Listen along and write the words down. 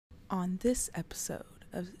on this episode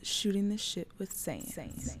of Shooting the Shit with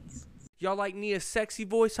Sans. Y'all like Nia's sexy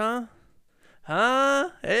voice, huh?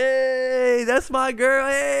 Huh? Hey, that's my girl.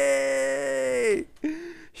 Hey!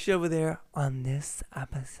 She over there on this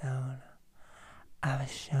episode of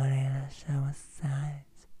Shooting the Shit with Sans.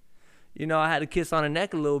 You know, I had to kiss on her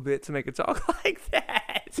neck a little bit to make her talk like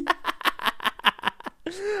that.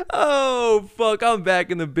 Oh, fuck. I'm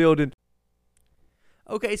back in the building.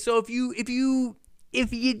 Okay, so if you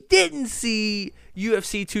didn't see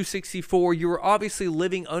UFC 264, you were obviously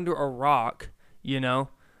living under a rock, you know.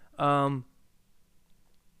 Conor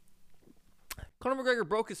McGregor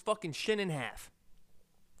broke his fucking shin in half.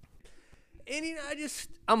 And you know,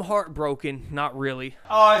 I'm heartbroken. Not really.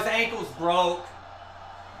 Oh, his ankle's broke.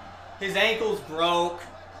 His ankle's broke.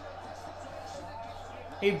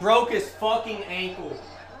 He broke his fucking ankle.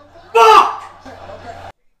 Fuck!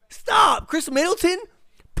 Stop! Chris Middleton,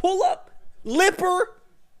 pull up, lip.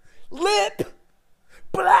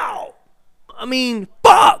 Blow. I mean,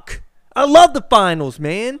 fuck! I love the finals,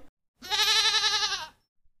 man.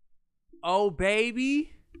 Oh,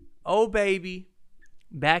 baby. Oh, baby.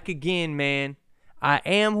 Back again, man. I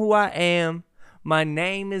am who I am. My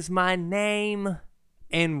name is my name.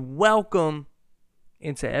 And welcome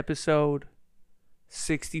into episode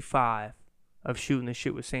 65 of Shooting the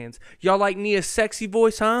Shit with Sans. Y'all like Nia's sexy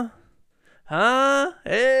voice, huh? Huh?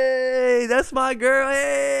 Hey, that's my girl.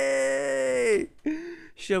 Hey!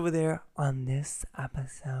 She over there on this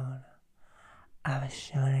episode of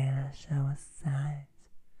Shooting the Shit with Sans.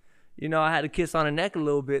 You know, I had to kiss on her neck a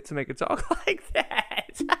little bit to make her talk like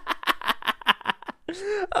that.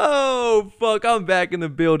 Oh, fuck. I'm back in the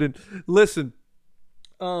building. Listen.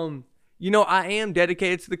 You know, I am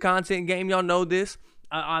dedicated to the content game. Y'all know this.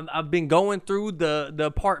 I've been going through the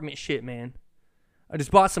apartment shit, man. I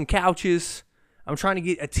just bought some couches. I'm trying to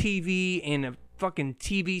get a TV and a fucking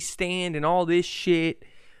TV stand and all this shit.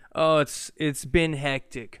 Oh, it's been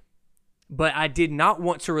hectic. But I did not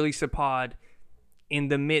want to release a pod in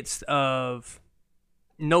the midst of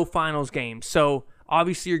no finals game. So,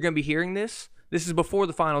 obviously, you're going to be hearing this. This is before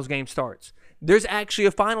the finals game starts. There's actually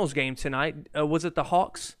a finals game tonight. Was it the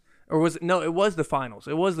Hawks? Or was it? No, it was the finals.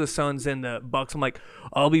 It was the Suns and the Bucks. I'm like,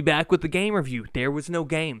 I'll be back with the game review. There was no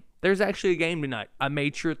game. There's actually a game tonight. I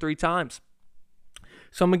made sure 3 times.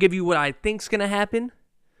 So I'm going to give you what I think's going to happen.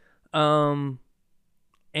 And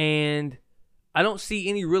I don't see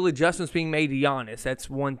any real adjustments being made to Giannis. That's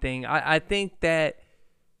one thing. I think that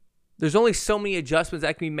there's only so many adjustments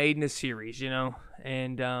that can be made in this series, you know.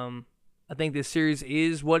 And I think this series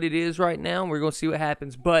is what it is right now. We're going to see what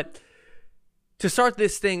happens. But to start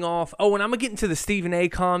this thing off, and I'm going to get into the Stephen A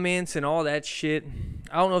comments and all that shit.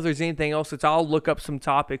 I don't know if there's anything else. I'll look up some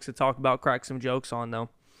topics to talk about, crack some jokes on, though.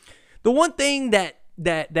 The one thing that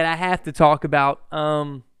I have to talk about,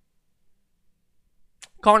 Conor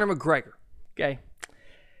McGregor, okay?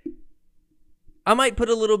 I might put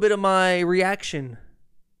a little bit of my reaction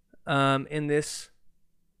in this.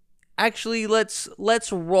 Actually, let's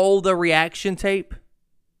roll the reaction tape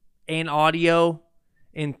and audio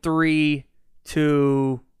in 3,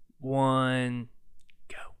 2, 1,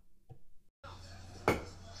 go.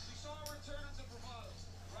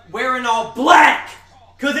 Wearing all black,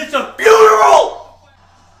 cause it's a funeral.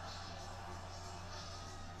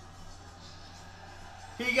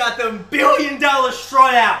 He got the $1 billion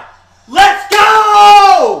strut out. Let's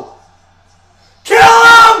go! Kill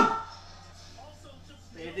him!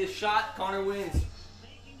 They hit this shot, Conor wins.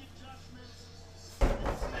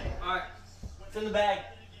 Alright, it's in the bag.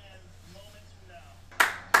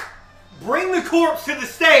 Bring the corpse to the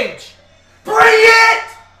stage! Bring it!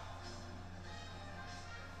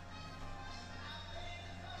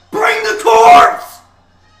 Bring the corpse!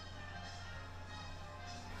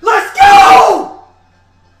 Let's go!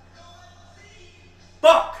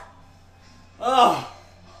 Fuck! Oh.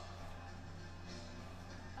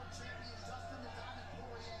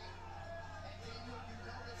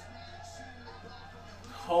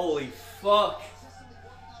 Holy fuck.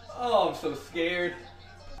 Oh, I'm so scared.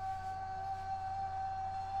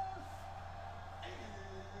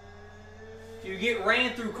 If you get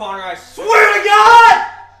ran through, Conor, I swear to God!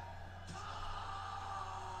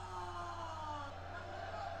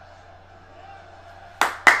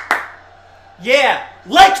 Yeah,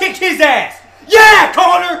 leg kick his ass! Yeah,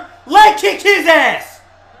 Conor! Leg kick his ass!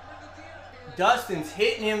 Dustin's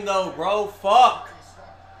hitting him though, bro. Fuck.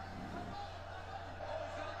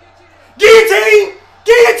 Guillotine!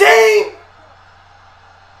 Guillotine!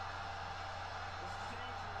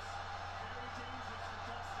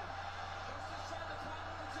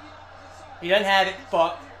 He doesn't have it.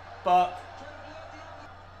 Fuck. Fuck.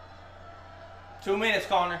 2 minutes,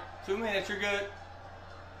 Conor. 2 minutes, you're good.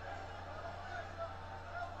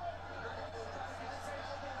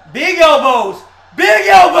 Big elbows! Big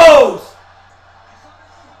elbows!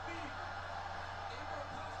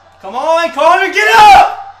 Come on, Conor, get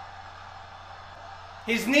up!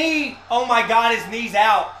 His knee, oh my God, his knee's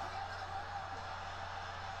out.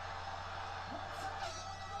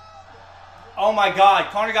 Oh my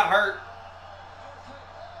God, Conor got hurt.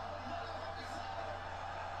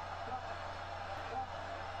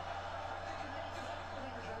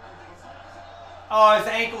 Oh, his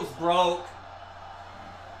ankle's broke.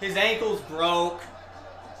 His ankle's broke.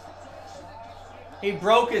 He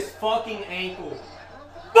broke his fucking ankle.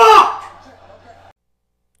 Fuck!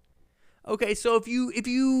 Okay, so if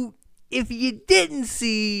you didn't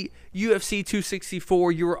see UFC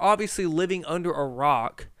 264, you were obviously living under a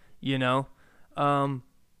rock, you know. Conor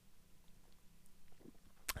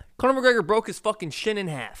McGregor broke his fucking shin in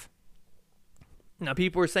half. Now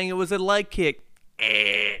people were saying it was a leg kick.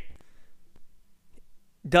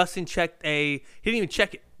 Dustin he didn't even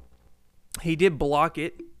check it. He did block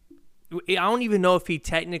it. I don't even know if he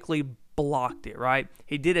technically blocked it, right?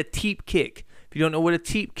 He did a teep kick. If you don't know what a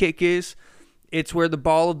teep kick is, it's where the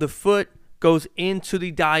ball of the foot goes into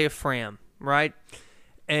the diaphragm, right?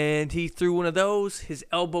 And he threw one of those. His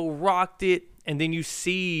elbow rocked it. And then you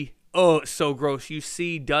see, oh, it's so gross. You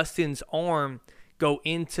see Dustin's arm go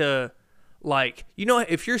into, like, you know,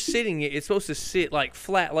 if you're sitting it's supposed to sit like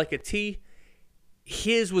flat like a T.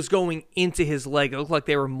 His was going into his leg. It looked like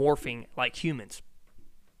they were morphing like humans.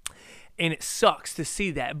 And it sucks to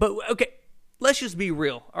see that. But, okay, let's just be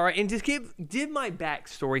real, all right? And just give my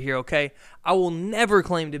backstory here, okay? I will never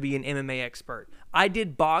claim to be an MMA expert. I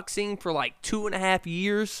did boxing for like 2.5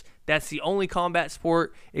 years. That's the only combat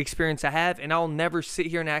sport experience I have. And I'll never sit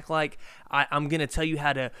here and act like I'm going to tell you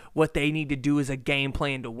what they need to do as a game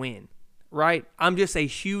plan to win, right? I'm just a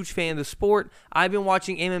huge fan of the sport. I've been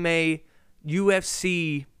watching MMA,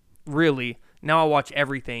 UFC, really. Now I watch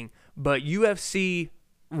everything. But UFC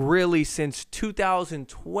really since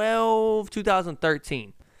 2012,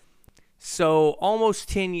 2013. So almost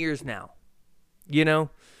 10 years now, you know?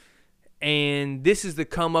 And this is the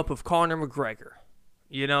come up of Conor McGregor.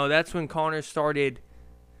 You know, that's when Conor started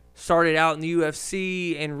out in the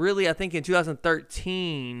UFC, and really I think in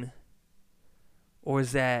 2013, or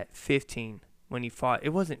was that 15 when he fought? It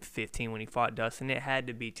wasn't 15 when he fought Dustin. It had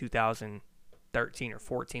to be 2013 or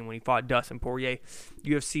 14 when he fought Dustin Poirier.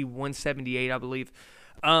 UFC 178, I believe.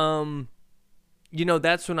 You know,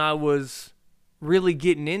 that's when I was really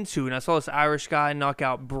getting into, and I saw this Irish guy knock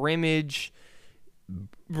out Brimage,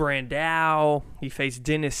 Brandao. He faced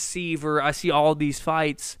Dennis Seaver. I see all these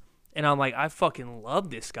fights, and I'm like, I fucking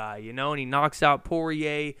love this guy, you know? And he knocks out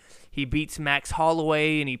Poirier. He beats Max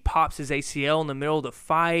Holloway, and he pops his ACL in the middle of the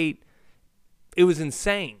fight. It was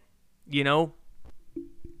insane, you know?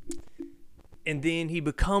 And then he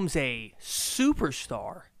becomes a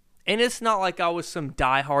superstar. And it's not like I was some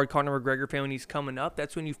diehard Conor McGregor fan when he's coming up.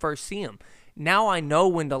 That's when you first see him. Now I know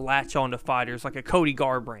when to latch on to fighters like a Cody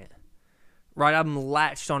Garbrandt. Right, I'm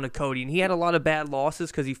latched on to Cody. And he had a lot of bad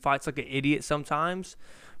losses because he fights like an idiot sometimes.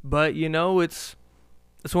 But, you know, it's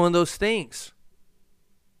one of those things.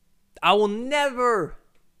 I will never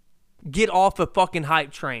get off a fucking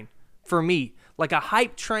hype train for me. Like, a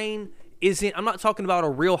hype train isn't, I'm not talking about a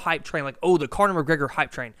real hype train like, oh, the Conor McGregor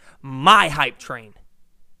hype train. My hype train.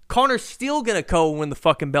 Conor's still going to go win the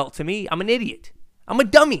fucking belt to me. I'm an idiot. I'm a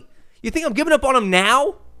dummy. You think I'm giving up on him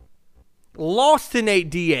now? Lost to Nate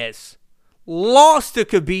Diaz. Lost to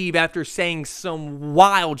Khabib after saying some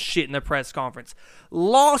wild shit in the press conference.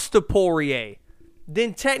 Lost to Poirier.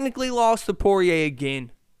 Then technically lost to Poirier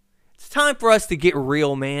again. It's time for us to get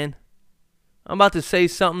real, man. I'm about to say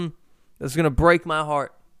something that's going to break my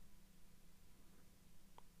heart.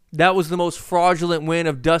 That was the most fraudulent win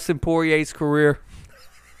of Dustin Poirier's career.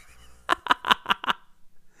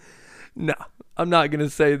 No, I'm not going to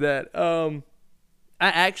say that. I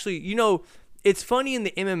actually, you know, it's funny in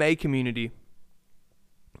the MMA community.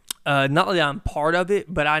 Not that I'm part of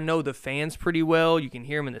it, but I know the fans pretty well. You can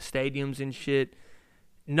hear them in the stadiums and shit.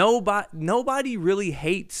 Nobody really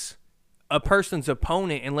hates a person's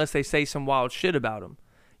opponent unless they say some wild shit about him.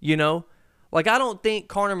 You know? Like, I don't think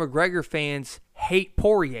Conor McGregor fans hate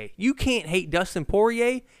Poirier. You can't hate Dustin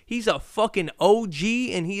Poirier. He's a fucking OG,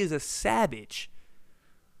 and he is a savage.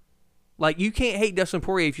 Like, you can't hate Dustin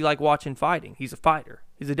Poirier if you like watching fighting. He's a fighter.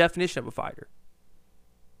 He's the definition of a fighter.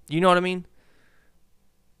 You know what I mean?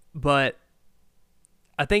 But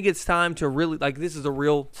I think it's time to really, like, this is a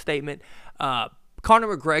real statement. Conor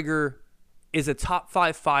McGregor is a top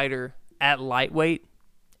 5 fighter at lightweight,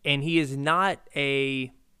 and he is not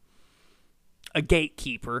a a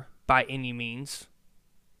gatekeeper by any means,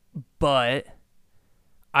 but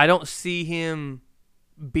I don't see him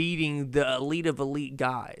beating the elite of elite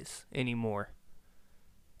guys anymore.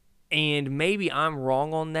 And maybe I'm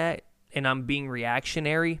wrong on that and I'm being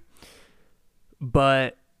reactionary,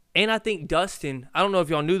 but and I think Dustin, I don't know if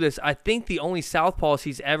y'all knew this, I think the only southpaws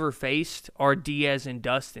he's ever faced are Diaz and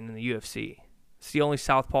Dustin in the UFC. It's the only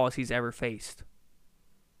southpaws he's ever faced.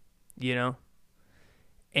 You know?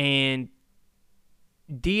 And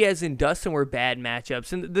Diaz and Dustin were bad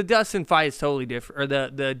matchups. And the Dustin fight is totally different. Or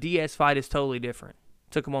the Diaz fight is totally different.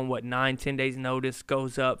 Took him on, 9-10 days notice.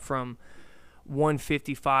 Goes up from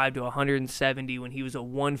 155 to 170 when he was a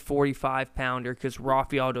 145 pounder because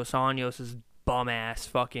Rafael Dos Anjos is bum ass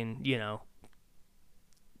fucking,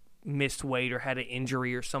 missed weight or had an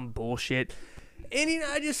injury or some bullshit. And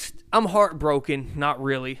I'm heartbroken. Not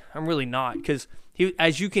really. I'm really not, because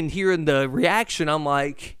as you can hear in the reaction, I'm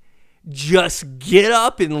like, just get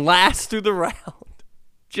up and last through the round.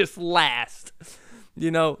 Just last.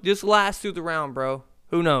 Just last through the round, bro.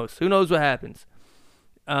 Who knows? Who knows what happens?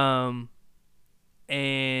 And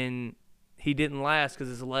he didn't last because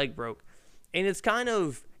his leg broke. And it's kind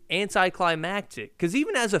of anticlimactic, because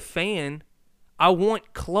even as a fan, I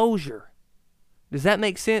want closure. Does that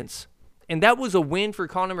make sense? And that was a win for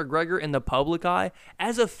Conor McGregor in the public eye.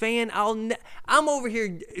 As a fan, I'm over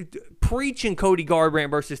here preaching Cody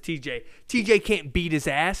Garbrandt versus TJ. TJ can't beat his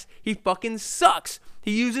ass. He fucking sucks.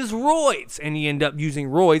 He uses roids, and he ended up using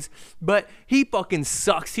roids, but he fucking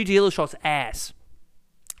sucks. TJ Dillashaw's ass.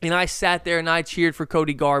 And I sat there and I cheered for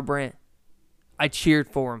Cody Garbrandt. I cheered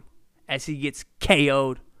for him as he gets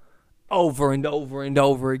KO'd over and over and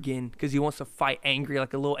over again because he wants to fight angry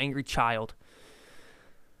like a little angry child.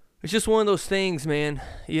 It's just one of those things, man.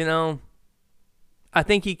 I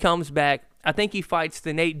think he comes back. I think he fights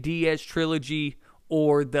the Nate Diaz trilogy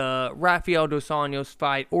or the Rafael Dos Anjos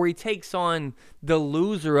fight, or he takes on the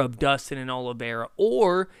loser of Dustin and Oliveira,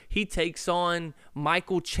 or he takes on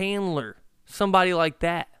Michael Chandler, somebody like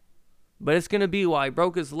that. But it's going to be why he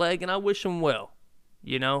broke his leg, and I wish him well,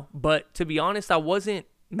 But to be honest, I wasn't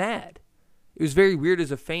mad. It was very weird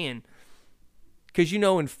as a fan because,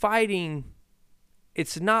 in fighting,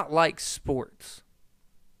 it's not like sports.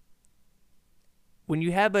 When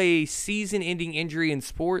you have a season-ending injury in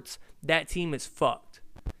sports, that team is fucked,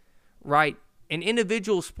 right? In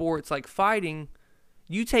individual sports like fighting,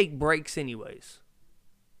 you take breaks anyways.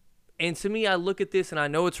 And to me, I look at this, and I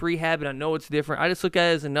know it's rehab, and I know it's different. I just look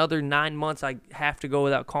at it as another 9 months I have to go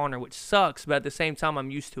without Conor, which sucks, but at the same time,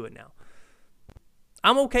 I'm used to it now.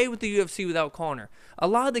 I'm okay with the UFC without Conor. A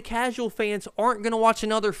lot of the casual fans aren't going to watch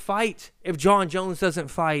another fight if John Jones doesn't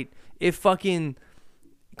fight, if fucking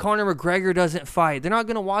Conor McGregor doesn't fight. They're not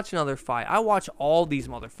going to watch another fight. I watch all these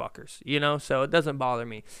motherfuckers, so it doesn't bother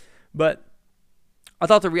me. But I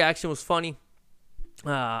thought the reaction was funny.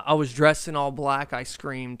 I was dressed in all black. I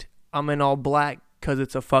screamed, I'm in all black because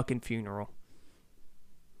it's a fucking funeral.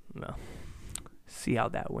 No. See how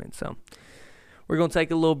that went. So we're going to take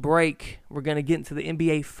a little break. We're going to get into the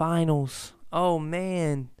NBA Finals. Oh,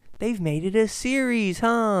 man. They've made it a series,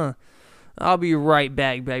 huh? I'll be right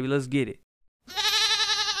back, baby. Let's get it.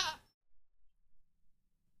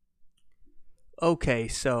 Okay,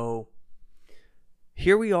 so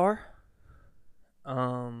here we are.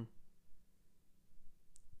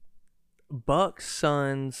 Bucks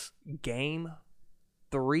Suns game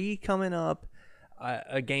 3 coming up.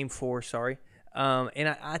 Game 4, sorry. And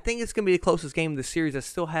I think it's going to be the closest game of the series. I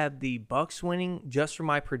still have the Bucks winning just for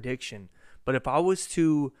my prediction. But if I was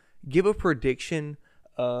to give a prediction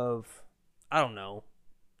of, I don't know,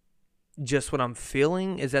 just what I'm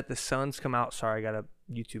feeling is that the Suns come out. Sorry, I got a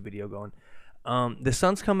YouTube video going. The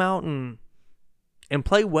Suns come out and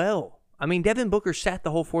play well. I mean, Devin Booker sat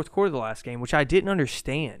the whole fourth quarter of the last game, which I didn't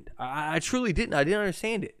understand. I truly didn't. I didn't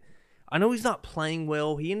understand it. I know he's not playing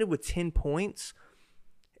well. He ended with 10 points.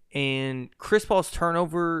 And Chris Paul's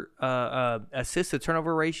turnover,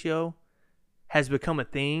 assist-to-turnover ratio has become a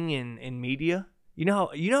thing in media. You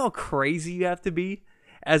know how crazy you have to be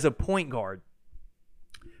as a point guard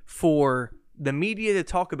for the media to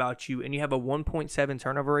talk about you, and you have a 1.7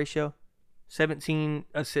 turnover ratio, 17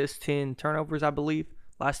 assists, 10 turnovers, I believe,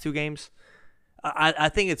 last 2 games. I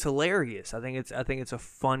think it's hilarious. I think it's a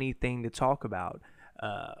funny thing to talk about.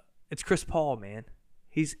 It's Chris Paul, man.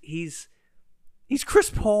 He's Chris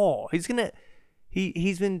Paul. He's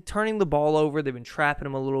been turning the ball over. They've been trapping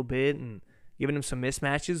him a little bit and giving him some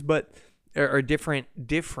mismatches, but or different.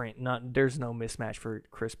 Not there's no mismatch for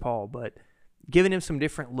Chris Paul, but giving him some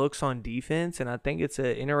different looks on defense. And I think it's an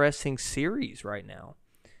interesting series right now.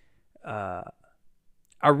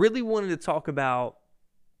 I really wanted to talk about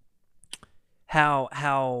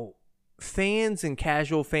how fans and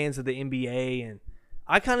casual fans of the NBA, and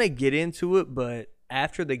I kind of get into it, but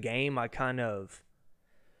after the game, I kind of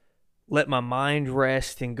let my mind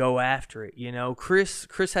rest and go after it. You know, Chris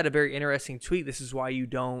had a very interesting tweet. This is why you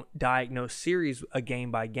don't diagnose series a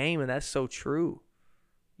game by game, and that's so true.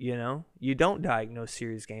 You know, you don't diagnose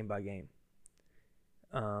series game by game.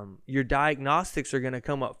 Your diagnostics are going to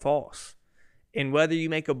come up false. And whether you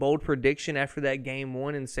make a bold prediction after that game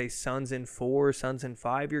 1 and say Suns in 4, Suns in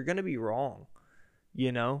 5, you're going to be wrong, you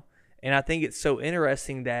know? And I think it's so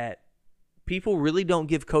interesting that people really don't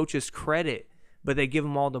give coaches credit, but they give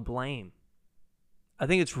them all the blame. I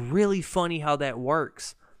think it's really funny how that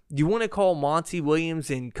works. You want to call Monty Williams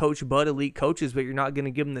and Coach Bud elite coaches, but you're not going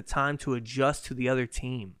to give them the time to adjust to the other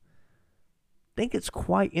team. I think it's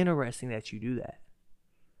quite interesting that you do that.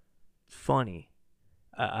 It's funny.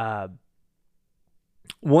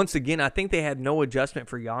 Once again, I think they had no adjustment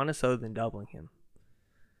for Giannis other than doubling him.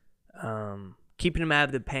 Keeping him out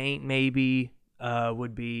of the paint maybe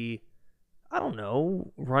would be, I don't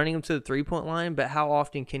know, running him to the three-point line, but how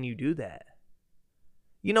often can you do that?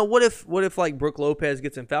 You know, what if like Brook Lopez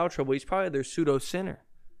gets in foul trouble? He's probably their pseudo center,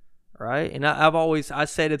 right? And I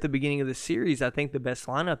said at the beginning of the series, I think the best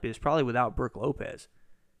lineup is probably without Brook Lopez.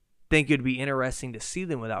 Think it'd be interesting to see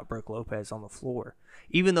them without Brook Lopez on the floor,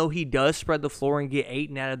 even though he does spread the floor and get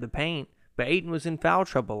Ayton out of the paint. But Ayton was in foul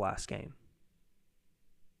trouble last game,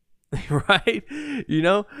 right? You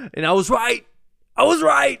know, and I was right.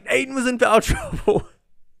 Ayton was in foul trouble.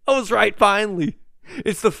 I was right finally.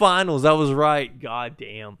 It's the finals. I was right. God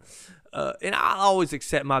damn. And I always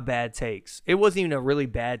accept my bad takes. It wasn't even a really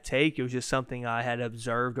bad take. It was just something I had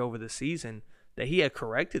observed over the season that he had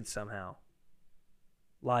corrected somehow.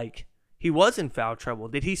 Like, he was in foul trouble.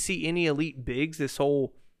 Did he see any elite bigs this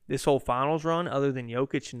whole finals run other than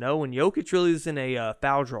Jokic? No, and Jokic really isn't a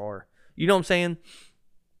foul drawer. You know what I'm saying?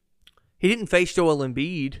 He didn't face Joel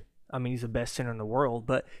Embiid. I mean, he's the best center in the world,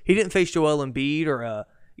 but he didn't face Joel Embiid or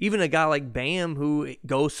even a guy like Bam who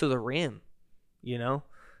goes to the rim. You know?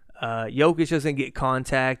 Jokic doesn't get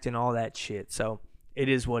contact and all that shit, so it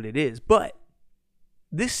is what it is. But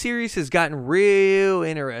this series has gotten real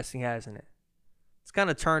interesting, hasn't it? It's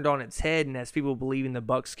kind of turned on its head, and as people believing the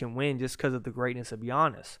Bucks can win just because of the greatness of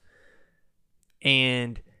Giannis.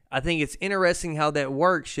 And I think it's interesting how that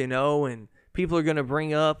works, you know, and people are going to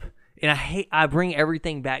bring up, and I bring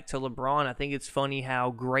everything back to LeBron. I think it's funny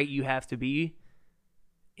how great you have to be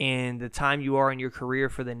and the time you are in your career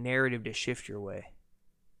for the narrative to shift your way.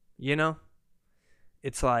 You know?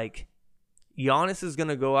 It's like Giannis is going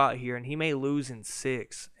to go out here and he may lose in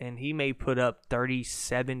 6 and he may put up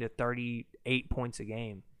 37 to 38 points a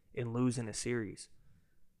game and lose in a series.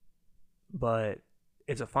 But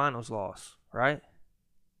it's a finals loss, right?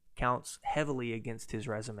 Counts heavily against his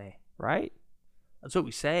resume, right? That's what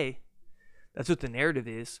we say. That's what the narrative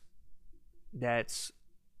is. That's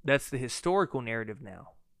the historical narrative now,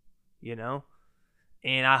 you know?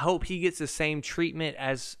 And I hope he gets the same treatment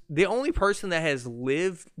as the only person that has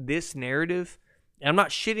lived this narrative. And I'm not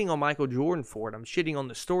shitting on Michael Jordan for it. I'm shitting on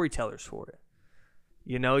the storytellers for it.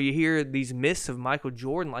 You know, you hear these myths of Michael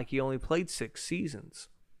Jordan like he only played 6 seasons.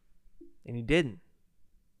 And he didn't.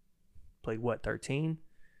 Played, what, 13?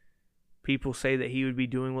 People say that he would be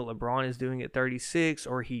doing what LeBron is doing at 36,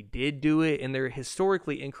 or he did do it, and they're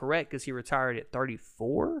historically incorrect because he retired at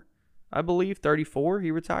 34, I believe. 34,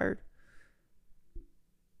 he retired.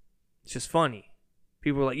 It's just funny.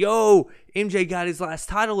 People are like, yo, MJ got his last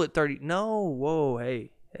title at 30. No, whoa,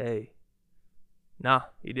 hey. Nah,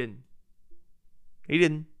 he didn't. He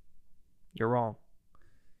didn't. You're wrong.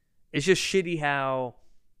 It's just shitty how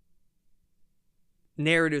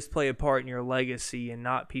narratives play a part in your legacy and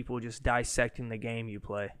not people just dissecting the game you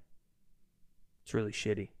play. It's really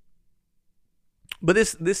shitty. But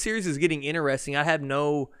this series is getting interesting. I have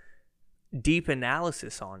no deep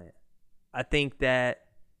analysis on it. I think that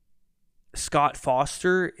Scott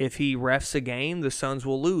Foster, if he refs a game, the Suns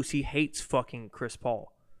will lose. He hates fucking Chris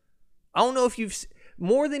Paul. I don't know if you've...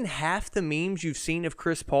 More than half the memes you've seen of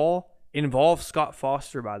Chris Paul involve Scott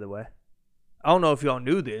Foster, by the way. I don't know if y'all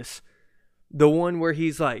knew this. The one where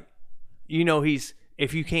he's like, you know, he's...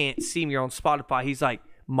 If you can't see me, you're on Spotify. He's like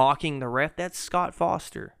mocking the ref. That's Scott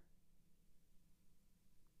Foster.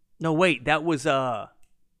 No, wait. That was... I'm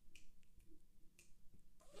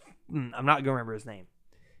not going to remember his name.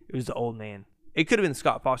 It was the old man. It could have been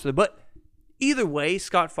Scott Foster. But either way,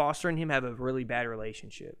 Scott Foster and him have a really bad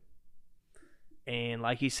relationship. And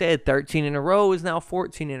like he said, 13 in a row is now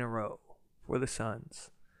 14 in a row for the Suns.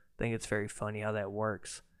 I think it's very funny how that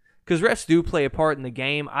works. Because refs do play a part in the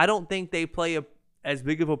game. I don't think they play as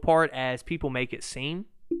big of a part as people make it seem.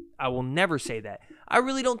 I will never say that. I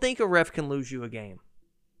really don't think a ref can lose you a game.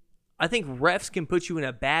 I think refs can put you in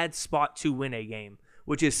a bad spot to win a game,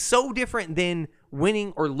 which is so different than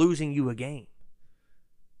winning or losing you a game.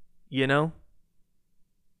 You know?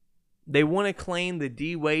 They want to claim the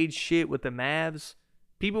D Wade shit with the Mavs.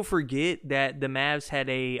 People forget that the Mavs had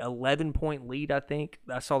a 11-point lead, I think.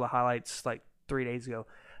 I saw the highlights like 3 days ago.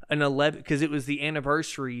 An 11, because it was the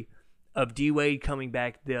anniversary of D Wade coming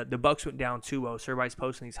back. The Bucks went down 2-0, so everybody's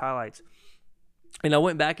posting these highlights. And I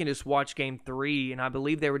went back and just watched game 3, and I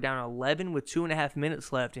believe they were down 11 with 2.5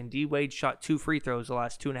 minutes left, and D Wade shot 2 free throws the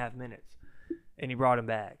last 2.5 minutes, and he brought them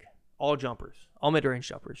back. All jumpers, all mid-range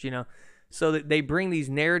jumpers, you know. So that they bring these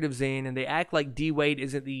narratives in, and they act like D Wade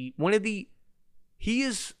isn't he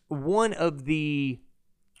is one of the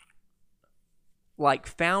like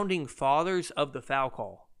founding fathers of the foul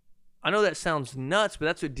call. I know that sounds nuts, but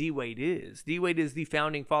that's what D Wade is. D Wade is the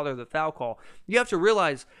founding father of the foul call. You have to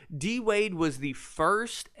realize D Wade was the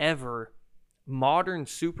first ever modern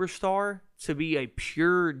superstar to be a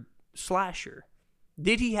pure slasher.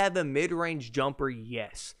 Did he have a mid-range jumper?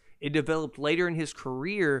 Yes. It developed later in his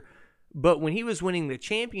career, but when he was winning the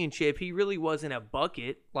championship, he really wasn't a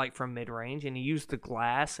bucket like from mid-range, and he used the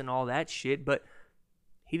glass and all that shit, but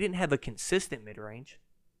he didn't have a consistent mid-range.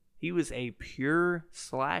 He was a pure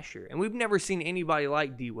slasher, and we've never seen anybody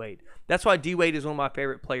like D Wade. That's why D Wade is one of my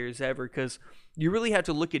favorite players ever, because you really have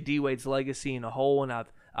to look at D Wade's legacy in a whole, and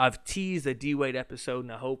I've teased a D Wade episode,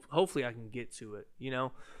 and hopefully I can get to it, you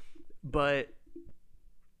know, but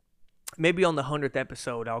maybe on the 100th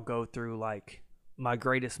episode I'll go through like my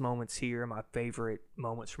greatest moments here, my favorite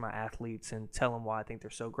moments for my athletes, and tell them why I think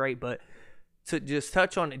they're so great. But to just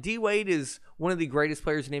touch on it, D Wade is one of the greatest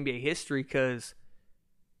players in NBA history because,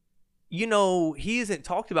 you know, he isn't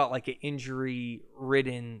talked about like an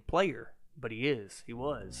injury-ridden player, but he is. He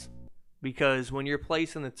was. Because when you're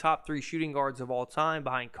placed in the top 3 shooting guards of all time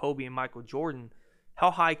behind Kobe and Michael Jordan,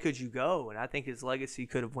 how high could you go? And I think his legacy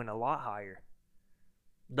could have went a lot higher.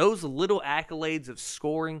 Those little accolades of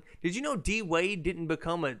scoring. Did you know D Wade didn't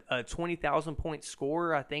become a 20,000-point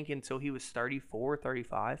scorer, I think, until he was 34,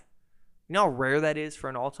 35? You know how rare that is for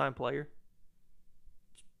an all-time player?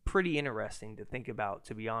 It's pretty interesting to think about,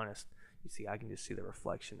 to be honest. You see, I can just see the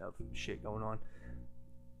reflection of shit going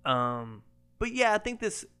on. But yeah, I think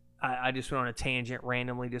this, I just went on a tangent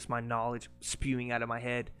randomly, just my knowledge spewing out of my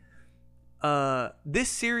head. This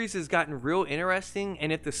series has gotten real interesting,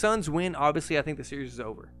 and if the Suns win, obviously I think the series is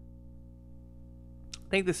over.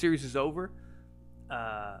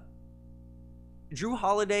 Drew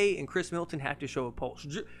Holiday and Chris Middleton have to show a pulse.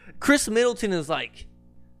 Chris Middleton is like,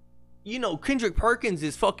 you know, Kendrick Perkins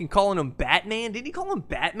is fucking calling him Batman. Didn't he call him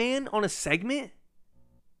Batman on a segment?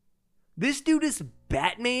 This dude is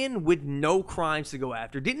Batman with no crimes to go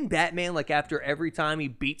after. Didn't Batman, like, after every time he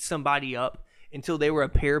beats somebody up until they were a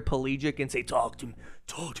paraplegic and say, talk to me,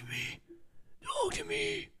 talk to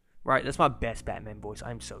me. Right, that's my best Batman voice.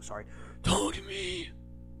 I'm so sorry. Talk to me.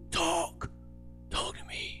 Talk to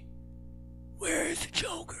me. Where is the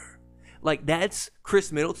Joker? Like, that's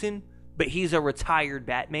Chris Middleton, but he's a retired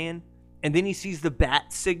Batman. And then he sees the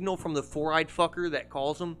bat signal from the four-eyed fucker that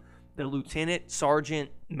calls him the lieutenant,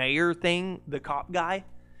 sergeant, mayor thing, the cop guy.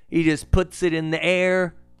 He just puts it in the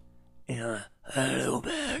air. And hello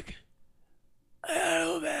back.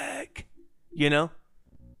 You know?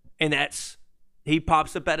 And that's, he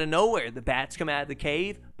pops up out of nowhere. The bats come out of the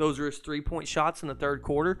cave. Those are his 3-point shots in the third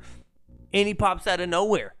quarter. And he pops out of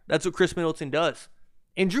nowhere. That's what Chris Middleton does.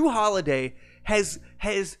 And Drew Holiday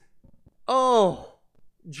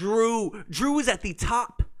Drew was at the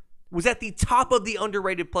top of the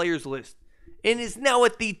underrated players list and is now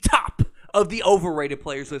at the top of the overrated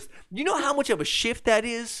players list. You know how much of a shift that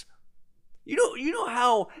is? You know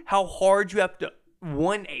how hard you have to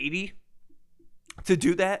 180 to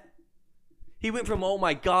do that? He went from, oh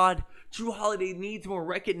my God, Drew Holiday needs more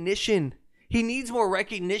recognition. He needs more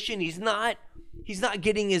recognition. He's not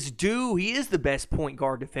getting his due. He is the best point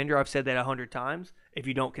guard defender. I've said that 100 times. If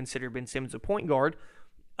you don't consider Ben Simmons a point guard,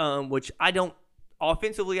 which I don't.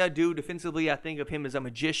 Offensively, I do. Defensively, I think of him as a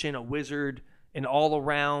magician, a wizard, an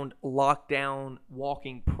all-around lockdown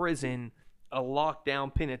walking prison, a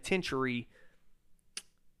lockdown penitentiary.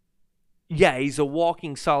 Yeah, he's a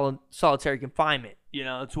walking solitary confinement. You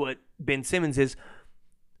know, that's what Ben Simmons is.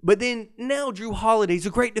 But then now Drew Holiday's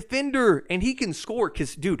a great defender, and he can score.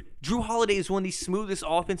 Because, dude, Drew Holiday is one of the smoothest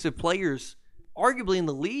offensive players, arguably in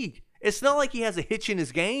the league. It's not like he has a hitch in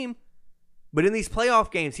his game. But in these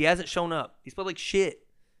playoff games, he hasn't shown up. He's played like shit.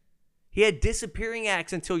 He had disappearing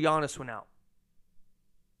acts until Giannis went out.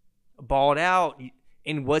 Balled out.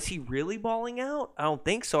 And was he really balling out? I don't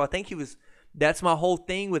think so. I think he was That's my whole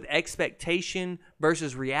thing with expectation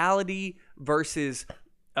versus reality versus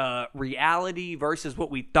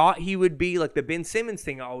what we thought he would be, like the Ben Simmons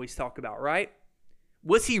thing I always talk about, right?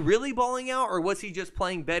 Was he really balling out, or was he just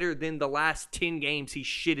playing better than the last 10 games he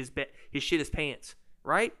shit his pants,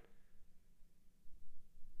 right?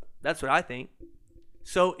 That's what I think.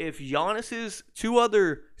 So if Giannis's two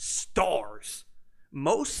other stars,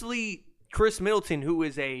 mostly Chris Middleton, who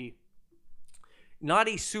is not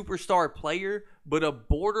a superstar player, but a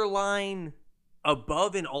borderline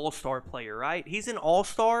above an all-star player, right? He's an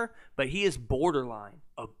all-star, but he is borderline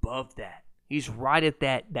above that. He's right at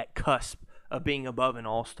that cusp of being above an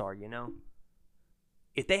all-star, you know?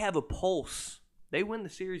 If they have a pulse, they win the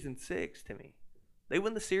series in 6 to me. They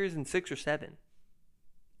win the series in 6 or 7.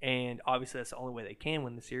 And obviously that's the only way they can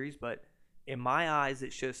win the series, but in my eyes,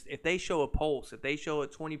 it's just if they show a pulse, if they show a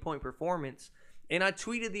 20-point performance, and I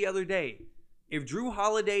tweeted the other day, if Drew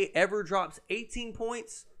Holiday ever drops 18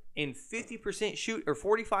 points and 50% shoot or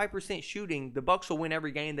 45% shooting, the Bucks will win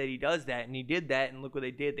every game that he does that, and he did that, and look what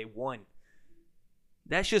they did, they won.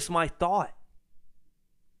 That's just my thought.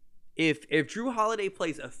 If Drew Holiday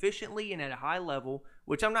plays efficiently and at a high level,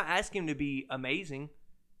 which I'm not asking him to be amazing,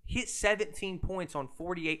 hit 17 points on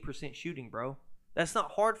 48% shooting, bro. That's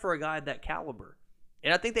not hard for a guy of that caliber.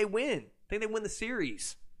 And I think they win. I think they win the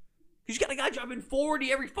series. Because you got a guy dropping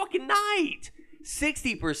 40 every fucking night.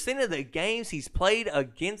 60% of the games he's played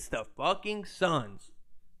against the fucking Suns.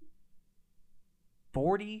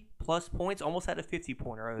 40-plus points. Almost had a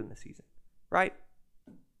 50-pointer earlier in the season. Right?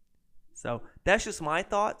 So, that's just my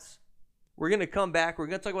thoughts. We're going to come back. We're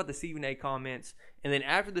going to talk about the Stephen A. comments. And then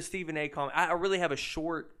after the Stephen A. comment, I really have a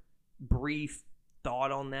short, brief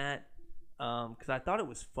thought on that. Because I thought it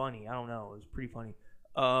was funny. I don't know. It was pretty funny.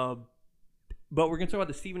 But we're going to talk about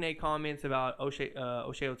the Stephen A. comments about Shohei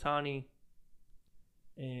Ohtani.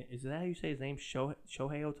 Is that how you say his name? Shohei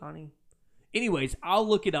Ohtani? Anyways, I'll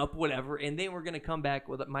look it up, whatever. And then we're going to come back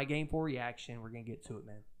with my Game 4 reaction. We're going to get to it,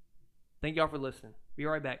 man. Thank y'all for listening. Be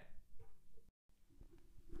right back.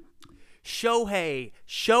 Shohei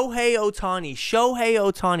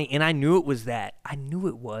Ohtani, and I knew it was that. I knew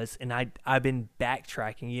it was, and I've been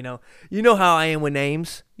backtracking, you know. You know how I am with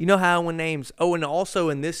names. Oh, and also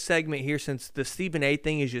in this segment here, since the Stephen A.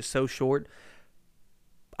 thing is just so short,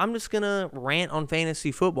 I'm just going to rant on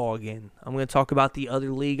fantasy football again. I'm going to talk about the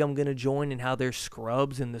other league I'm going to join and how they're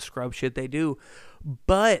scrubs and the scrub shit they do.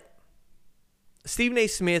 But Stephen A.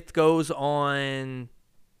 Smith goes on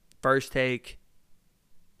First Take,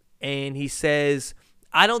 and he says,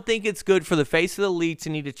 I don't think it's good for the face of the league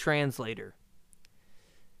to need a translator.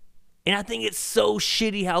 And I think it's so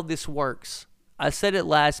shitty how this works. I said it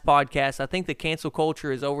last podcast. I think the cancel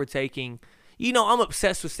culture is overtaking. You know, I'm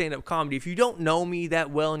obsessed with stand-up comedy. If you don't know me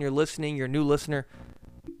that well and you're listening, you're a new listener,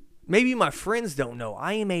 maybe my friends don't know.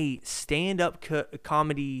 I am a stand-up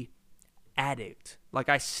comedy addict. Like,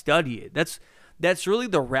 I study it. That's really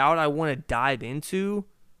the route I want to dive into.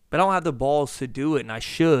 But I don't have the balls to do it, and I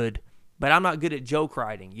should. But I'm not good at joke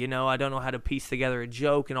writing, you know? I don't know how to piece together a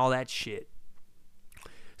joke and all that shit.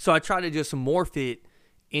 So I try to just morph it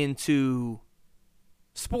into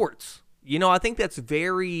sports. You know, I think that's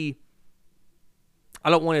very... I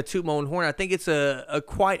don't want to toot my own horn. I think it's a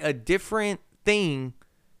quite a different thing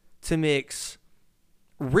to mix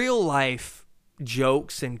real-life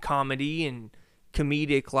jokes and comedy and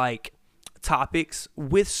comedic, like, topics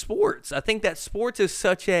with sports. I think that sports is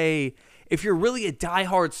such a, if you're really a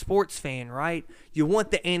diehard sports fan, right? You want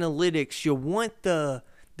the analytics, you want the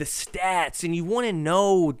stats, and you want to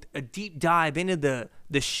know a deep dive into the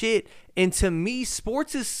shit. And to me,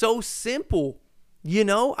 sports is so simple. You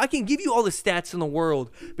know, I can give you all the stats in the world,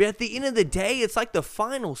 but at the end of the day, it's like the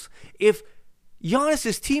finals. If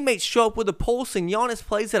Giannis's teammates show up with a pulse and Giannis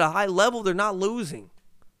plays at a high level, they're not losing.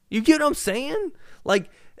 You get what I'm saying? Like,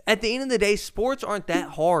 at the end of the day, sports aren't that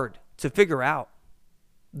hard to figure out.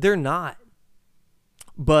 They're not.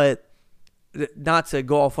 But not to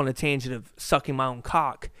go off on a tangent of sucking my own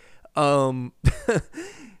cock.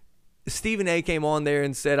 Stephen A. came on there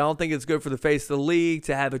and said, I don't think it's good for the face of the league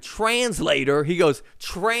to have a translator. He goes,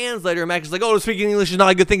 translator. Max is like, oh, speaking English is not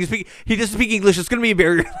a good thing. He doesn't speak English. It's going to be a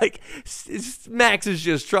barrier. Like, Max is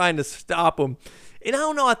just trying to stop him. And I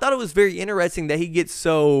don't know. I thought it was very interesting that he gets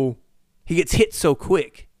hit so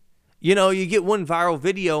quick. You know, you get one viral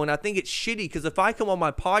video, and I think it's shitty because if I come on my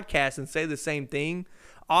podcast and say the same thing,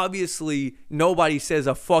 obviously nobody says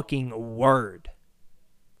a fucking word.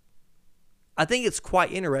 I think it's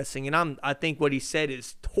quite interesting, and I think what he said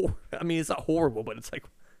is, I mean, it's not horrible, but it's like,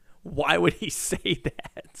 why would he say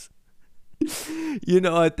that? You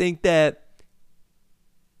know, I think that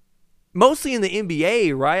mostly in the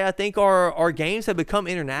NBA, right? I think our games have become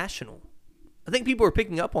international. I think people are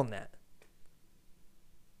picking up on that.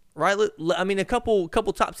 Right? I mean, a couple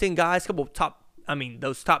top 10 guys,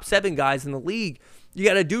 those top 7 guys in the league. You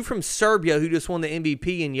got a dude from Serbia who just won the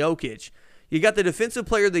MVP in Jokic. You got the defensive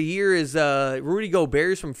player of the year is Rudy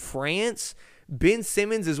Gobert from France. Ben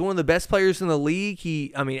Simmons is one of the best players in the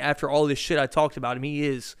league. After all this shit I talked about him, he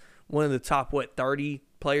is one of the top, 30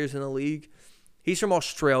 players in the league. He's from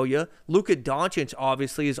Australia. Luka Doncic,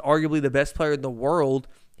 obviously, is arguably the best player in the world.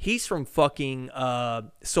 He's from fucking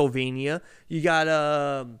Slovenia. You got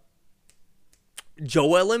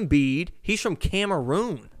Joel Embiid. He's from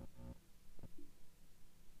Cameroon.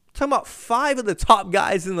 Talking about 5 of the top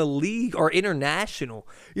guys in the league are international.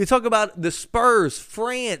 You talk about the Spurs,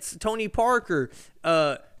 France, Tony Parker.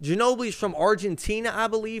 Ginobili's from Argentina, I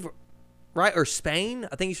believe, right? Or Spain.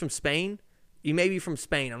 I think he's from Spain. He may be from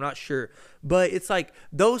Spain. I'm not sure. But it's like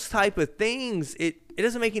those type of things, it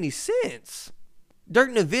doesn't make any sense.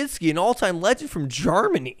 Dirk Nowitzki, an all-time legend from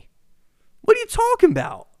Germany. What are you talking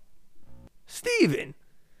about? Steven,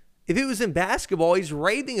 if it was in basketball, he's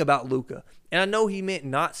raving about Luka. And I know he meant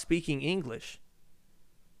not speaking English.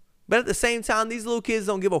 But at the same time, these little kids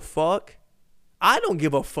don't give a fuck. I don't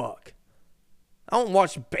give a fuck. I don't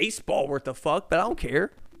watch baseball worth a fuck, but I don't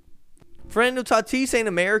care. Fernando Tatis ain't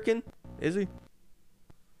American, is he?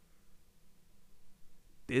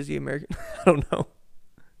 Is he American? I don't know.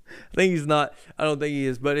 I think he's not. I don't think he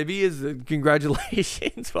is. But if he is,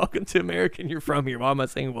 congratulations. Welcome to America. You're from here. Why am I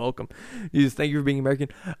saying welcome? You just thank you for being American.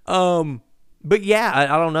 But yeah,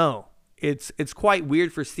 I don't know. It's quite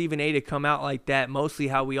weird for Stephen A. to come out like that. Mostly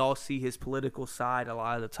how we all see his political side a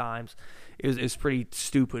lot of the times. It's pretty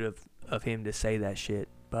stupid of him to say that shit.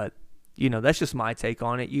 But, that's just my take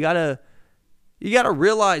on it. You gotta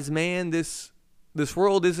realize, man, this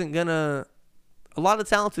world isn't gonna. A lot of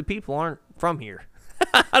talented people aren't from here.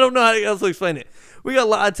 I don't know how else to explain it. We got a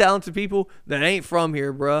lot of talented people that ain't from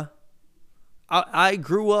here, bruh. I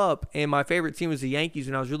grew up, and my favorite team was the Yankees,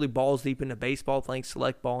 and I was really balls deep into baseball, playing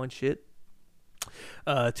select ball and shit.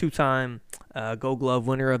 2-time Gold Glove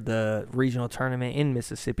winner of the regional tournament in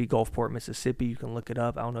Mississippi, Gulfport, Mississippi. You can look it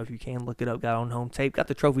up. I don't know if you can look it up. Got on home tape. Got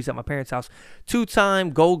the trophies at my parents' house. 2-time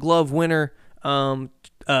Gold Glove winner. 12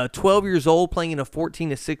 years old, playing in a 14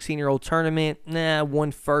 to 16-year-old tournament.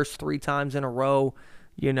 Won first 3 times in a row.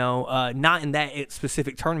 Not in that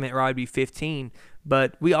specific tournament where I'd be 15,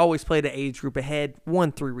 but we always played an age group ahead.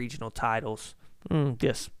 Won 3 regional titles.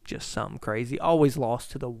 Just something crazy. Always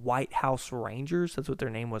lost to the White House Rangers. That's what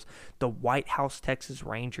their name was. The White House, Texas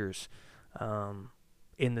Rangers.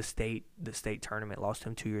 In the state tournament, lost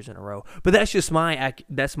him 2 years in a row. But that's just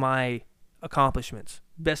my accomplishments.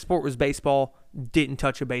 Best sport was baseball. Didn't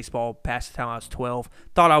touch a baseball past the time I was 12.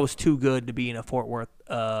 Thought I was too good to be in a Fort Worth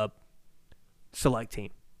select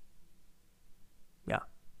team. Yeah,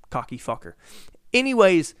 cocky fucker.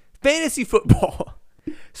 Anyways, fantasy football.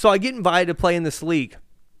 So I get invited to play in this league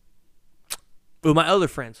with my other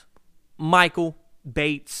friends, Michael,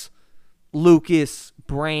 Bates, Lucas,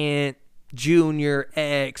 Brant, Junior,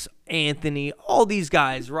 X, Anthony, all these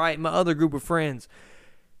guys, right? My other group of friends.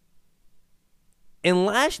 And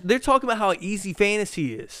they're talking about how easy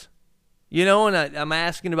fantasy is. And I'm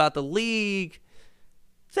asking about the league.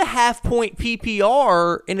 It's a half-point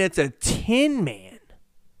PPR, and it's a 10-man.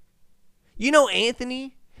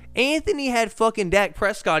 Anthony had fucking Dak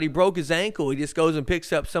Prescott. He broke his ankle. He just goes and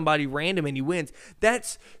picks up somebody random, and he wins.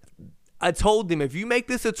 I told him, if you make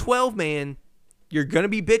this a 12-man, you're going to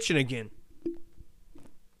be bitching again.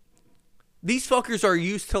 These fuckers are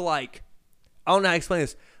used to, I don't know how to explain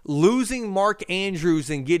this, losing Mark Andrews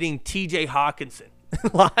and getting TJ Hawkinson.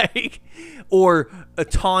 Or a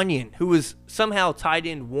Tanyan, who was somehow tied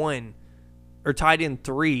in 1 or tied in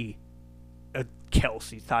 3.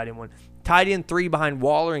 Kelsey's tied in 1. Tied in 3 behind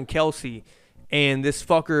Waller and Kelsey. And this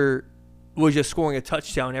fucker was just scoring a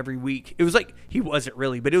touchdown every week. It was he wasn't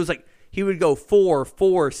really, but it was he would go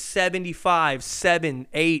 4, 75, 7,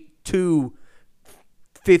 8, 2,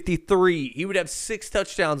 53. He would have 6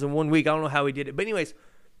 touchdowns in 1 week. I don't know how he did it. But anyways,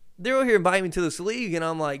 they're over here inviting me to this league, and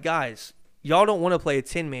I'm like, guys, y'all don't want to play a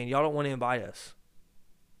 10-man. Y'all don't want to invite us.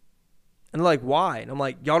 And they're like, why? And I'm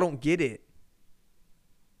like, y'all don't get it.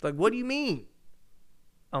 Like, what do you mean?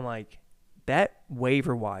 I'm like, that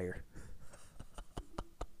waiver wire.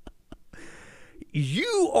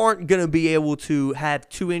 You aren't going to be able to have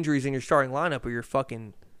 2 injuries in your starting lineup or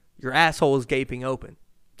your asshole is gaping open.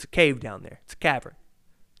 It's a cave down there. It's a cavern.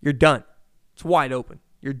 You're done. It's wide open.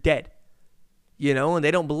 You're dead. And they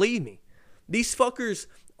don't believe me. These fuckers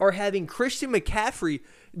are having Christian McCaffrey.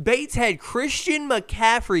 Bates had Christian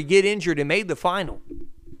McCaffrey get injured and made the final.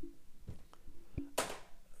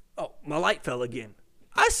 Oh, my light fell again.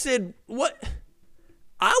 I said, what?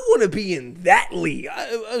 I want to be in that league.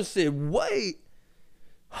 I said, wait.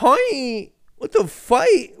 Honey, what the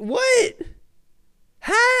fight? What?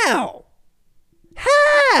 How?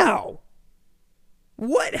 How?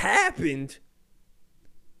 What happened?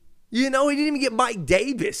 You know, he didn't even get Mike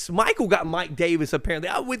Davis. Michael got Mike Davis, apparently.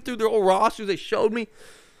 I went through their whole rosters. They showed me.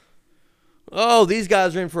 Oh, these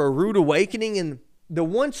guys are in for a rude awakening. And the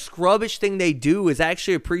one scrubbish thing they do is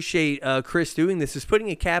actually appreciate Chris doing this is putting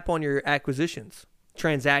a cap on your acquisitions.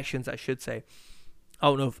 Transactions, I should say. I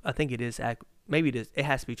don't know if, I think it is. Maybe it is. It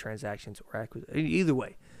has to be transactions or acquisitions. Either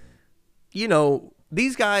way. You know,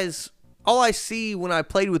 these guys, all I see when I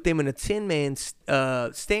played with them in a 10-man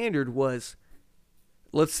standard was,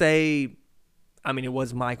 let's say, I mean, it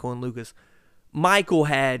was Michael and Lucas. Michael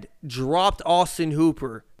had dropped Austin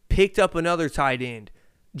Hooper, picked up another tight end,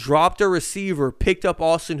 dropped a receiver, picked up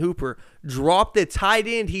Austin Hooper, dropped the tight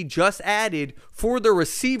end he just added for the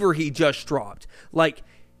receiver he just dropped. Like,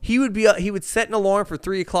 he would set an alarm for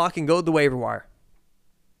 3 o'clock and go to the waiver wire.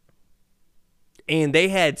 And they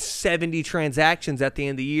had 70 transactions at the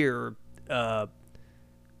end of the year,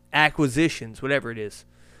 acquisitions, whatever it is.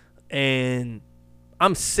 And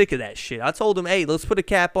I'm sick of that shit. I told him, hey, let's put a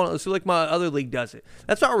cap on it. Let's do like my other league does it.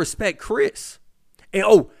 That's why I respect Chris.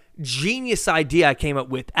 And, genius idea I came up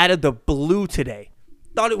with out of the blue today.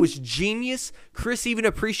 Thought it was genius. Chris even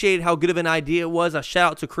appreciated how good of an idea it was. I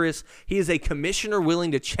shout out to Chris. He is a commissioner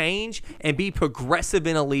willing to change and be progressive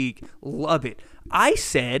in a league. Love it. I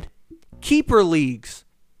said keeper leagues.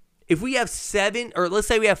 If we have 7, or let's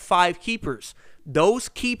say we have 5 keepers, those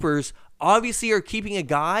keepers obviously are keeping a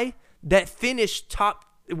guy that finished top,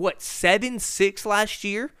 7, 6 last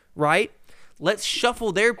year, right? Let's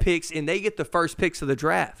shuffle their picks and they get the first picks of the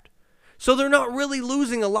draft. So they're not really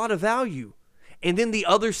losing a lot of value. And then the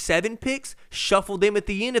other 7 picks, shuffle them at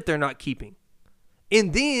the end if they're not keeping.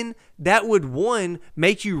 And then that would, 1,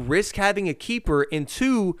 make you risk having a keeper, and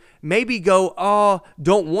 2, maybe go,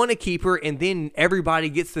 don't want a keeper, and then everybody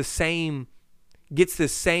gets the same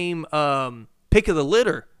pick of the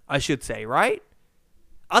litter, I should say, right?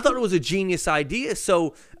 I thought it was a genius idea.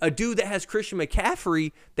 So a dude that has Christian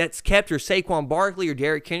McCaffrey that's kept, or Saquon Barkley or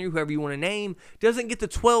Derrick Henry, whoever you want to name, doesn't get the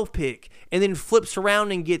 12 pick and then flips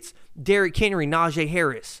around and gets Derrick Henry, Najee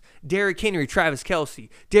Harris, Derrick Henry, Travis Kelce,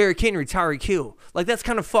 Derrick Henry, Tyreek Hill. Like, that's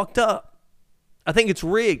kind of fucked up. I think it's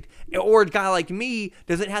rigged. Or a guy like me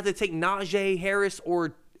doesn't have to take Najee Harris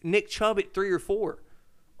or Nick Chubb at 3 or 4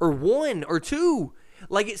 or 1 or 2.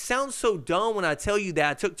 Like, it sounds so dumb when I tell you that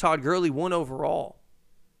I took Todd Gurley 1 overall.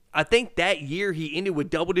 I think that year he ended with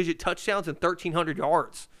double-digit touchdowns and 1,300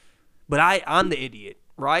 yards. But I'm the idiot,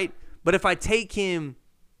 right? But if I take him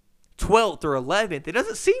 12th or 11th, it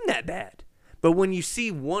doesn't seem that bad. But when you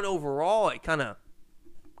see 1 overall, it kind of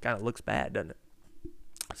looks bad, doesn't it?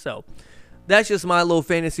 So that's just my little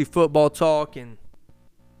fantasy football talk. And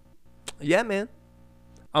yeah, man,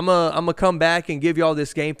 I'm gonna come back and give y'all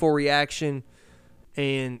this game 4 reaction.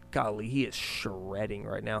 And golly, he is shredding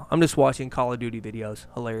right now. I'm just watching Call of Duty videos.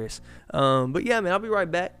 Hilarious. But yeah, man, I'll be right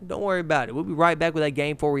back. Don't worry about it. We'll be right back with that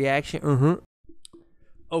game 4 reaction.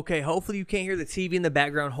 Okay, hopefully you can't hear the TV in the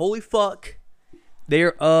background. Holy fuck.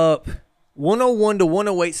 They're up 101 to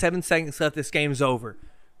 108, 7 seconds left. This game's over.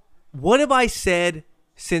 What have I said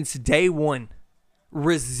since day one?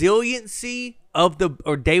 Resiliency of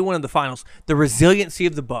day one of the finals. The resiliency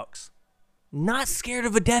of the Bucks. Not scared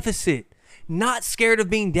of a deficit. Not scared of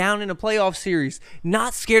being down in a playoff series.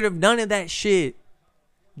 Not scared of none of that shit.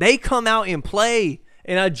 They come out and play,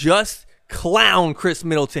 and I just clown Chris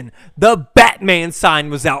Middleton. The Batman sign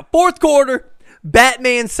was out. 4th quarter,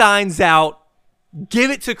 Batman signs out.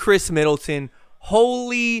 Give it to Chris Middleton.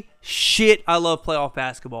 Holy shit, I love playoff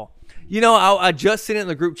basketball. You know, I just sent it in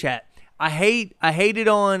the group chat. I hate it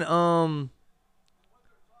on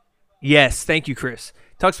Yes, thank you, Chris.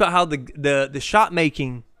 Talks about how the shot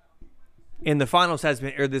making in the finals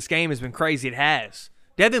this game has been crazy. It has.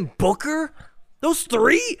 Devin Booker,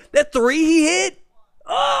 that 3 he hit.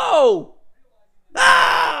 Oh,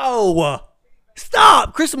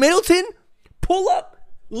 stop, Chris Middleton, pull up,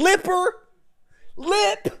 lip,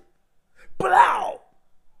 blow,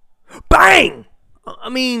 bang. I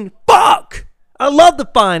mean, fuck. I love the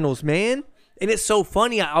finals, man, and it's so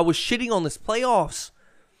funny. I was shitting on this playoffs,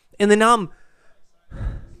 and then I'm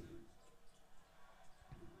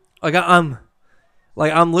trying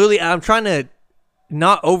to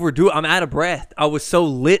not overdo it. I'm out of breath. I was so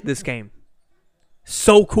lit this game.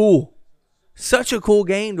 So cool. Such a cool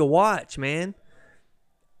game to watch, man.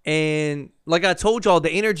 And like I told y'all,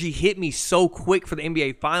 the energy hit me so quick for the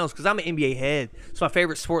NBA Finals because I'm an NBA head. It's my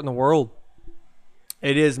favorite sport in the world.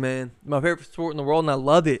 It is, man. My favorite sport in the world, and I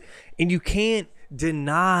love it. And you can't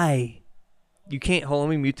deny. Hold on, let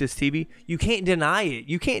me mute this TV. You can't deny it.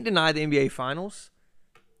 You can't deny the NBA Finals.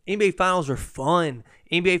 NBA Finals are fun.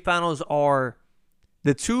 NBA Finals are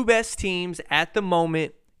the two best teams at the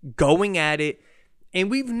moment going at it. And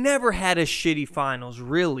we've never had a shitty finals,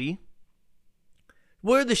 really.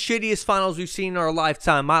 What are the shittiest finals we've seen in our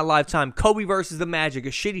lifetime? My lifetime. Kobe versus the Magic. A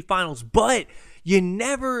shitty finals. But you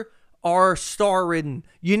never are star-ridden.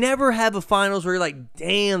 You never have a finals where you're like,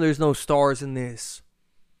 damn, there's no stars in this.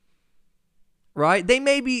 Right? They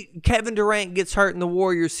maybe Kevin Durant gets hurt in the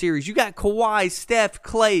Warriors series. You got Kawhi, Steph,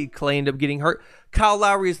 Clay. Clay ended up getting hurt. Kyle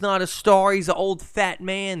Lowry is not a star. He's an old fat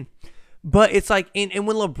man. But it's like, and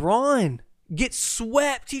when LeBron gets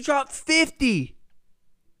swept, he dropped 50.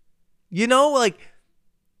 You know, like,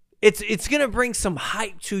 it's going to bring some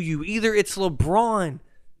hype to you. Either it's LeBron,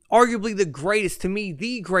 arguably the greatest, to me,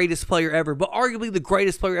 the greatest player ever, but arguably the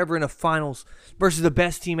greatest player ever in a finals versus the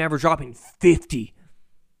best team ever dropping 50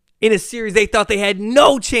 in a series they thought they had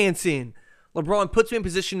no chance in. LeBron puts him in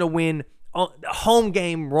position to win home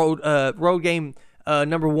game, road game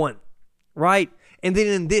number 1, right? And then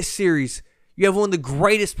in this series, you have one of the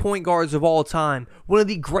greatest point guards of all time, one of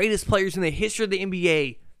the greatest players in the history of the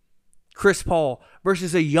NBA, Chris Paul,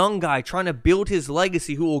 versus a young guy trying to build his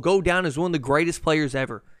legacy who will go down as one of the greatest players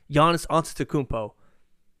ever, Giannis Antetokounmpo.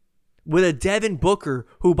 With a Devin Booker,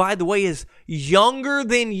 who, by the way, is younger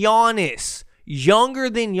than Giannis.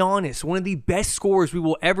 One of the best scorers we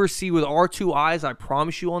will ever see with our two eyes, I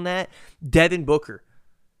promise you on that. Devin Booker.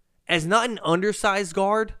 As not an undersized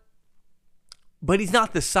guard, but he's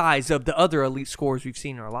not the size of the other elite scorers we've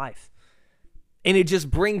seen in our life. And it just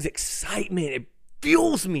brings excitement. It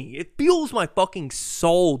fuels me. It fuels my fucking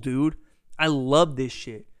soul, dude. I love this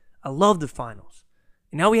shit. I love the finals.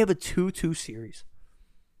 And now we have a 2-2 series.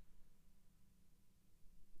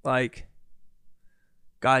 Like,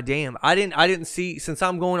 goddamn. I didn't see, since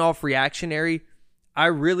I'm going off reactionary, I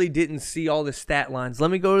really didn't see all the stat lines. Let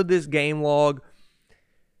me go to this game log.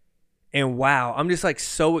 And wow, I'm just like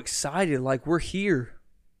so excited. Like, we're here.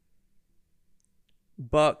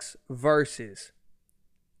 Bucks versus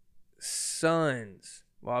Suns.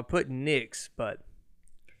 Well, I put Knicks, but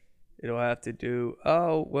it'll have to do.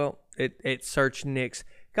 Oh, well, it searched Knicks.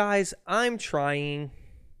 Guys, I'm trying.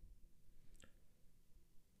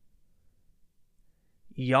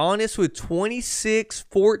 Giannis with 26,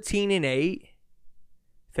 14, and 8.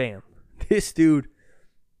 Fam, this dude.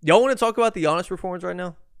 Y'all want to talk about the Giannis performance right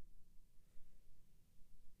now?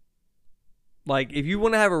 Like, if you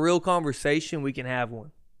want to have a real conversation, we can have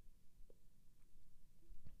one.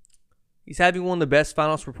 He's having one of the best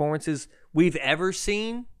finals performances we've ever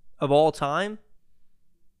seen of all time.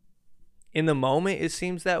 In the moment, it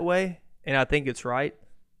seems that way. And I think it's right.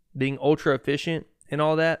 Being ultra efficient and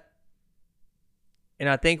all that. And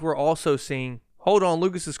I think we're also seeing... Hold on,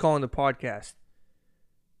 Lucas is calling the podcast.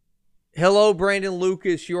 Hello, Brandon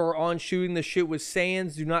Lucas. You are on Shooting the Shit with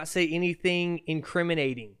Sands. Do not say anything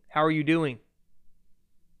incriminating. How are you doing?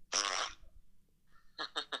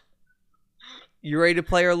 You ready to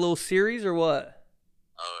play our little series or what?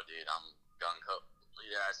 Oh, dude, I'm gung-ho.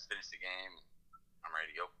 Yeah, I just finished the game. I'm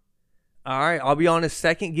ready to go. All right, I'll be on in a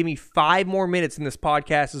second. Give me 5 more minutes and this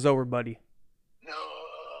podcast is over, buddy. No.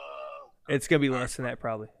 It's going to be less than that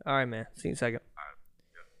probably. All right, man. See you in a second.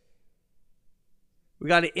 We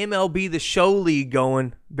got an MLB The Show league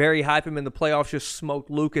going. Barry Hypem in the playoffs just smoked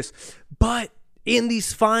Lucas. But in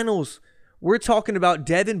these finals, we're talking about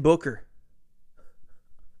Devin Booker.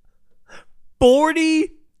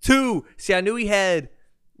 42. See, I knew he had...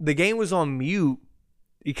 The game was on mute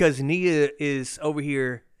because Nia is over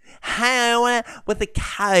here. Hi, with the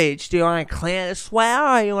coach. Do you want to clear this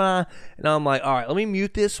well? And I'm like, all right, let me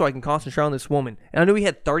mute this so I can concentrate on this woman. And I knew he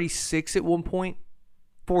had 36 at one point.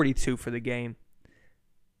 42 for the game.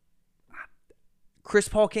 Chris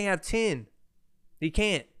Paul can't have 10. He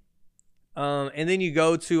can't. And then you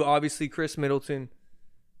go to, obviously, Chris Middleton.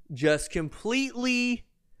 Just completely...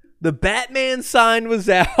 The Batman sign was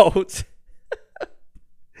out.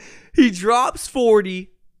 He drops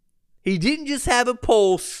 40. He didn't just have a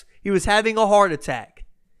pulse. He was having a heart attack.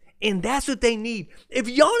 And that's what they need. If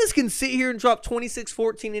Giannis can sit here and drop 26,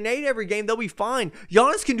 14, and 8 every game, they'll be fine.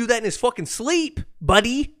 Giannis can do that in his fucking sleep,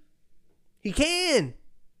 buddy. He can.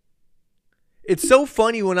 It's so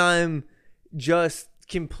funny when I'm just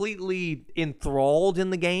completely enthralled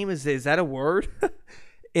in the game. Is that a word?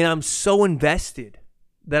 And I'm so invested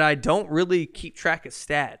that I don't really keep track of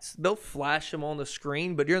stats. They'll flash them on the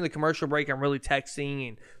screen, but during the commercial break, I'm really texting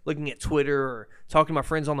and looking at Twitter or talking to my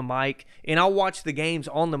friends on the mic. And I'll watch the games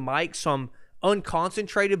on the mic, so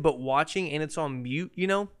unconcentrated but watching, and it's on mute, you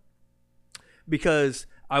know, because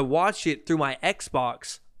I watch it through my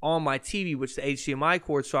Xbox on my TV, which is the HDMI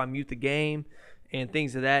cord, so I mute the game and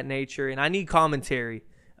things of that nature. And I need commentary,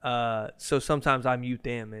 so sometimes I mute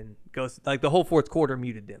them and go like the whole fourth quarter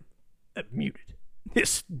muted them. Muted.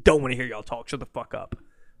 Just don't want to hear y'all talk. Shut the fuck up.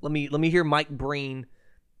 Let me hear Mike Breen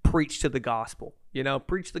preach to the gospel. You know,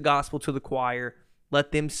 preach the gospel to the choir.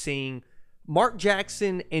 Let them sing. Mark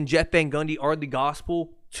Jackson and Jeff Van Gundy are the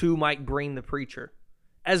gospel to Mike Breen, the preacher.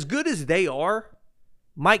 As good as they are,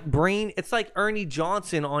 Mike Breen, it's like Ernie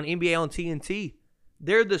Johnson on NBA on TNT.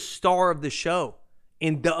 They're the star of the show,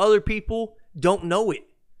 and the other people don't know it.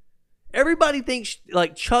 Everybody thinks,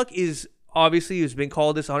 like, Chuck is, obviously, has been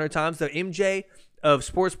called this 100 times, the MJ of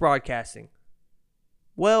sports broadcasting.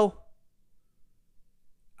 Well,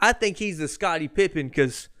 I think he's the Scottie Pippen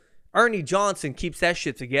because Ernie Johnson keeps that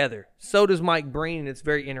shit together. So does Mike Breen, and it's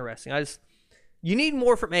very interesting. You need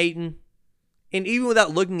more from Ayton. And even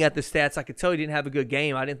without looking at the stats, I could tell he didn't have a good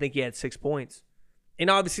game. I didn't think he had 6 points. And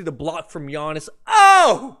obviously the block from Giannis.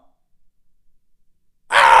 Oh!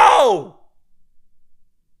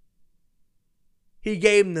 He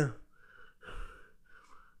gave him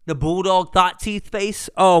the bulldog thought teeth face.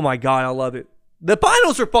 Oh my God, I love it. The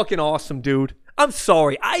finals are fucking awesome, dude. I'm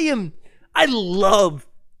sorry. I love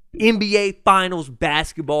NBA Finals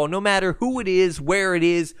basketball, no matter who it is, where it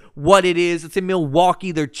is, what it is. It's in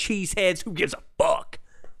Milwaukee. They're cheeseheads. Who gives a fuck?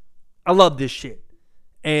 I love this shit.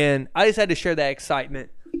 And I just had to share that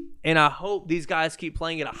excitement. And I hope these guys keep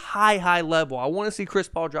playing at a high level. I want to see Chris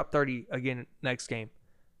Paul drop 30 again next game.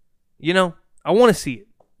 You know, I want to see it.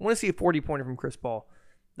 I want to see a 40-pointer from Chris Paul.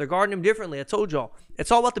 They're guarding him differently. I told y'all.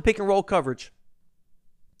 It's all about the pick and roll coverage.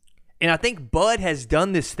 And I think Bud has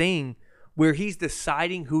done this thing where he's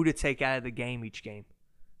deciding who to take out of the game each game.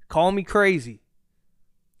 Call me crazy.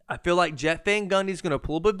 I feel like Jeff Van Gundy's going to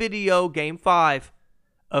pull up a video, game 5,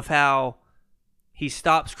 of how he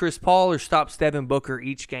stops Chris Paul or stops Devin Booker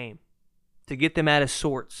each game to get them out of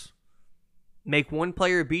sorts. Make one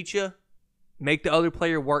player beat you. Make the other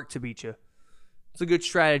player work to beat you. It's a good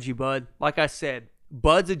strategy, Bud. Like I said,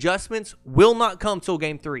 Bud's adjustments will not come till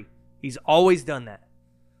game 3. He's always done that.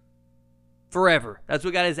 Forever. That's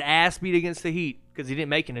what got his ass beat against the Heat because he didn't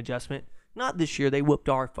make an adjustment. Not this year. They whooped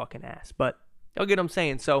our fucking ass. But y'all get what I'm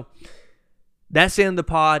saying. So that's the end of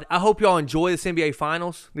the pod. I hope y'all enjoy this NBA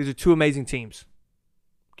Finals. These are two amazing teams.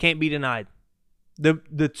 Can't be denied.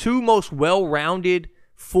 The two most well-rounded,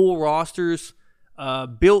 full rosters,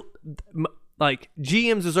 built, like,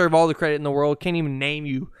 GMs deserve all the credit in the world. Can't even name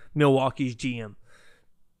you Milwaukee's GM.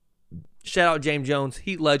 Shout out James Jones,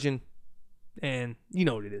 Heat legend. And you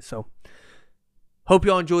know what it is. So hope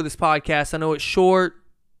y'all enjoy this podcast. I know it's short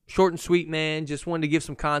and sweet, man. Just wanted to give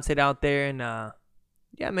some content out there. And,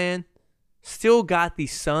 yeah, man. Still got the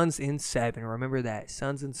Suns in 7. Remember that.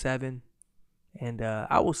 Suns in 7. And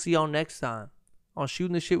I will see y'all next time on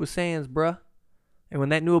Shooting the Shit with Sands, bruh. And when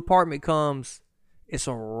that new apartment comes, it's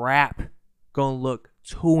a wrap. Gonna look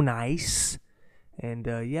too nice. And,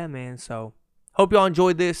 yeah, man. So hope y'all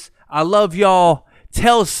enjoyed this. I love y'all.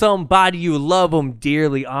 Tell somebody you love them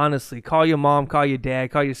dearly, honestly. Call your mom, call your dad,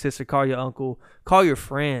 call your sister, call your uncle, call your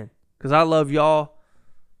friend. Because I love y'all.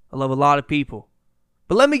 I love a lot of people.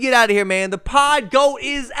 But let me get out of here, man. The pod goat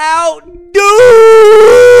is out.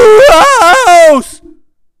 Deuce!